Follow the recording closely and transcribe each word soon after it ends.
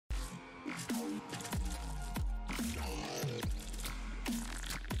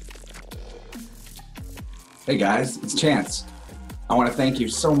Hey guys, it's Chance. I want to thank you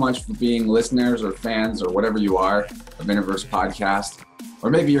so much for being listeners or fans or whatever you are of InnerVerse podcast.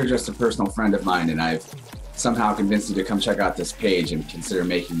 Or maybe you're just a personal friend of mine and I've somehow convinced you to come check out this page and consider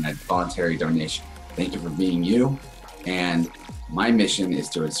making a voluntary donation. Thank you for being you. And my mission is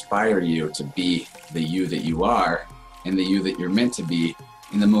to inspire you to be the you that you are and the you that you're meant to be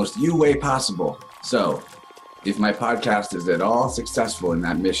in the most you way possible. So if my podcast is at all successful in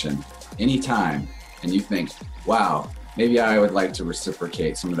that mission, anytime, and you think, wow, maybe I would like to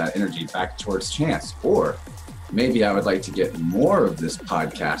reciprocate some of that energy back towards Chance, or maybe I would like to get more of this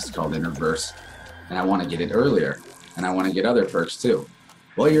podcast called InnerVerse, and I want to get it earlier, and I want to get other perks too.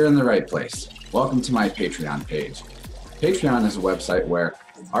 Well, you're in the right place. Welcome to my Patreon page. Patreon is a website where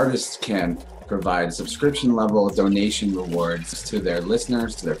artists can provide subscription level donation rewards to their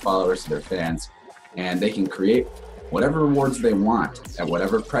listeners, to their followers, to their fans, and they can create whatever rewards they want at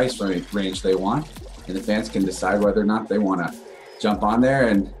whatever price range they want. And the fans can decide whether or not they want to jump on there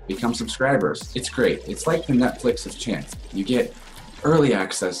and become subscribers. It's great. It's like the Netflix of Chance. You get early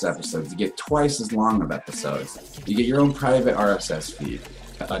access episodes. You get twice as long of episodes. You get your own private RSS feed,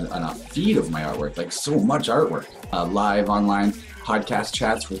 a feed of my artwork, like so much artwork. Live online podcast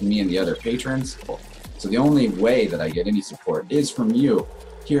chats with me and the other patrons. So the only way that I get any support is from you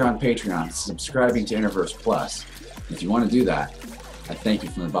here on Patreon, subscribing to InnerVerse Plus. If you want to do that, I thank you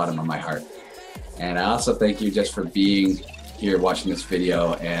from the bottom of my heart. And I also thank you just for being here watching this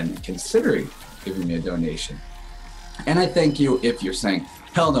video and considering giving me a donation. And I thank you if you're saying,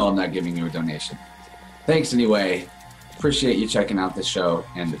 hell no, I'm not giving you a donation. Thanks anyway. Appreciate you checking out the show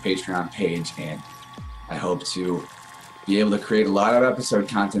and the Patreon page. And I hope to be able to create a lot of episode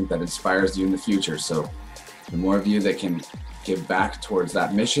content that inspires you in the future. So the more of you that can give back towards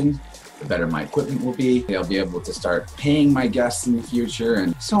that mission, the better my equipment will be. I'll be able to start paying my guests in the future,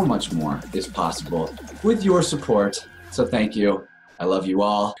 and so much more is possible with your support. So thank you. I love you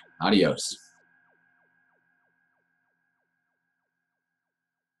all. Adios.